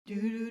He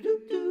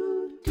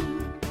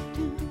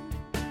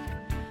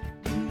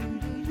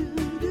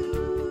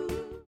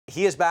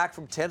is back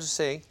from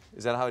Tennessee.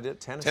 Is that how I did it?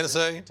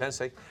 Tennessee.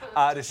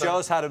 To show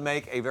us how to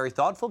make a very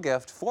thoughtful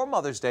gift for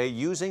Mother's Day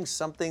using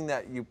something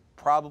that you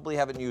probably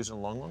haven't used in a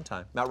long, long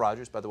time. Matt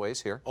Rogers, by the way, is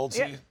here. Old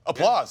CD.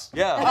 Applause.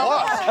 Yeah.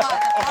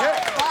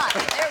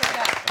 There we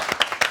go.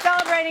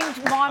 Celebrating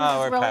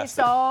mom is really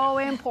so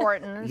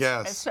important.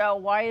 Yes. So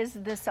why is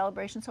this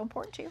celebration so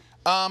important to you?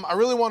 I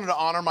really wanted to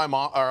honor my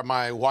mom, or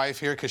my wife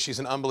here, because she's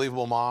an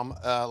unbelievable mom.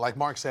 Like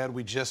Mark said,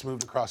 we just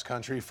moved across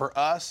country. For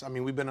us, I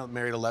mean, we've been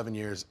married 11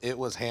 years. It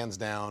was hands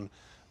down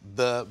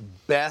the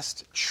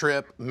best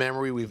trip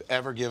memory we've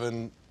ever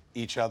given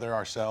each other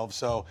ourselves.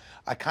 So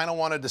I kind of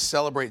wanted to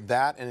celebrate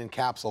that and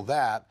encapsulate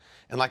that.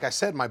 And like I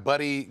said, my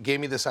buddy gave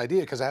me this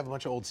idea because I have a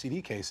bunch of old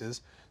CD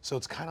cases. So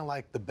it's kind of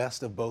like the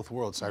best of both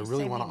worlds. So I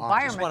really want to honor.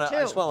 I just want to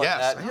let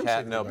Yes, Matt and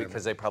Kat know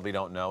because they probably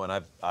don't know,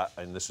 and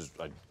and this is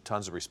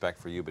tons of respect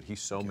for you, but he's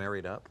so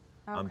married up.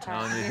 Okay. I'm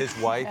telling you, his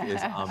wife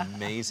is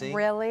amazing.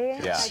 Really?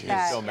 Yeah,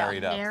 she's so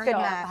married up. Married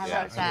up. How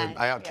about that?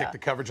 I outkicked the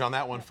coverage on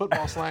that one.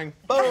 Football slang.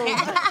 Boom.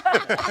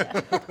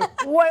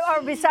 What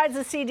are besides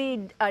the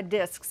CD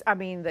discs? I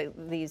mean,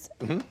 these.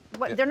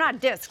 What, they're not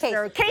discs.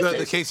 They're cases.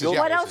 The cases.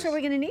 What Yeah. else are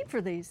we going to need for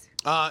these?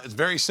 It's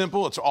very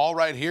simple. It's all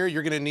right here.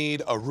 You're going to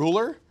need a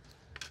ruler,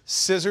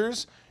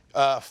 scissors,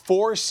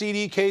 4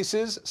 CD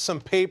cases, some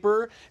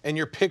paper, and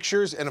your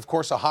pictures, and of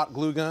course a hot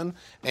glue gun.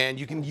 And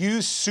you can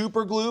use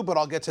super glue, but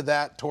I'll get to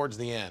that towards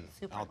the end.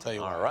 I'll tell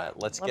you. All right,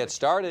 let's get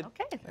started.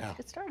 Okay, let's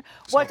get started.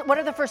 What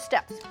are the first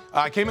steps?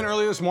 I came in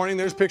earlier this morning.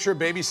 There's a picture of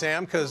baby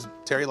Sam because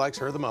Terry likes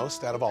her the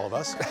most out of all of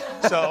us.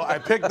 So I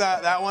picked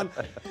that one.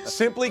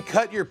 Simply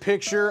cut your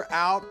picture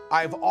out.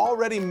 I've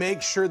already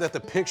made sure that the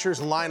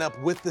pictures line up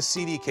with the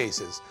CD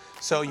cases.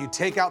 So you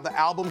take out the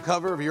album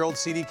cover of your old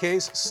CD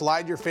case,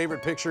 slide your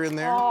favorite picture in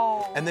there,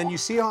 and then you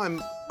see how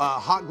I'm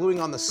hot gluing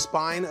on the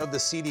spine of the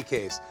CD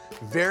case.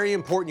 Very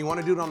important. You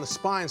want to do it on the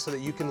spine so that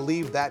you can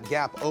leave that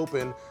gap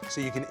open so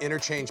you can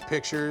interchange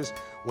pictures.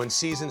 When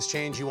seasons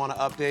change, you want to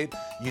update.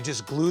 You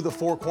just glue the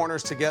 4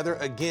 corners together.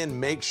 Again,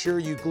 make sure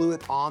you glue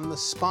it on the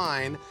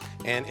spine,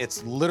 and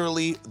it's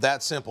literally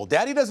that simple.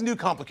 Daddy doesn't do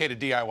complicated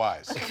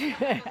DIYs.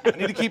 I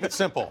need to keep it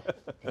simple,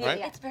 right?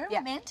 It's very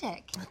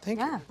romantic.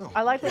 Thank you.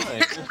 I like this.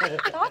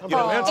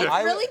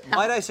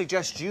 Might I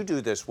suggest you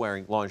do this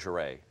wearing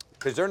lingerie?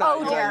 Because they're not.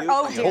 Oh dear.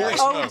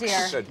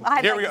 Good.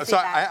 Here we go. So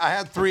I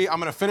had 3. I'm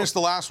going to finish the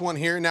last one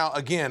here. Now,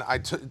 again,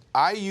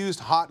 I used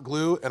hot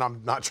glue, and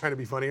I'm not trying to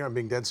be funny here. I'm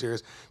being dead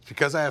serious. It's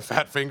because I have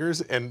fat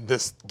fingers, and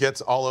this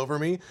gets all over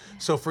me.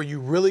 So for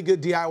you really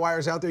good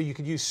DIYers out there, you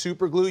could use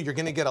super glue. You're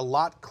going to get a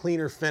lot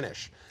cleaner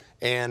finish.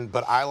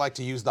 But I like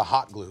to use the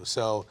hot glue.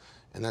 So,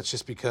 and that's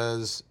just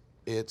because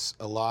it's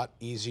a lot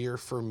easier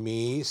for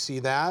me. See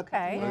that?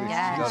 Okay.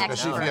 Yeah.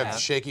 Especially if you have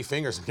shaky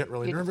fingers and get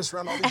really nervous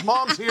around all these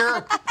moms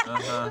here.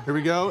 Here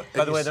we go.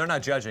 By the way, they're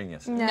not judging you.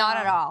 Not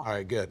at all. All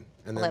right, good.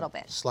 And then little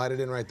bit. slide it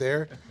in right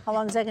there. How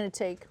long is that going to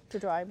take to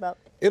dry? About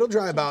It'll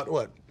dry about,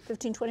 what,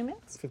 15, 20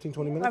 minutes? 15,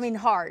 20 minutes? I mean,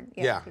 hard.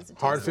 Yeah, 'cause it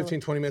hard takes a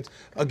 15, 20 minutes.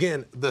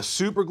 Again, the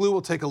super glue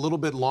will take a little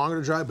bit longer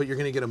to dry, but you're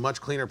going to get a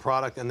much cleaner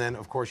product. And then,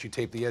 of course, you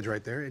tape the edge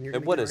right there. And you're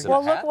And what is it?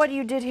 Well, hat? look what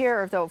you did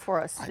here, though, for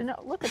us.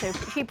 Look at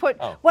this. He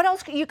put. What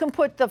else? You can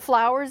put the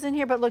flowers in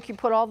here, but look, you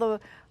put all the.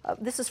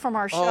 This is from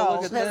our show.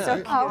 look at That's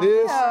that. so cute.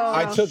 This,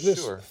 I took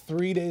this Sure.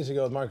 3 days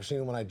ago with Mark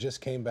Christina when I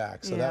just came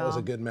back. So that was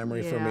a good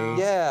memory for me.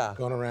 Yeah.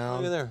 Going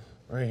around. Look at there.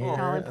 Right here.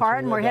 Dolly That's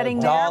Parton. where We're we heading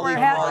got there. Dolly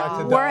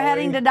Parton. We're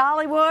heading to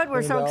Dollywood.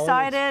 We're so Dolly.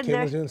 excited.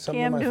 Kim was doing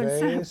something Kim to my doing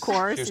some, face. of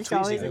course. She was It's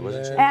always- tweezing you,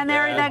 wasn't she? And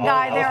there's that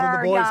guy. There from the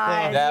are boys' club.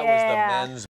 guys. That was Yeah. the men's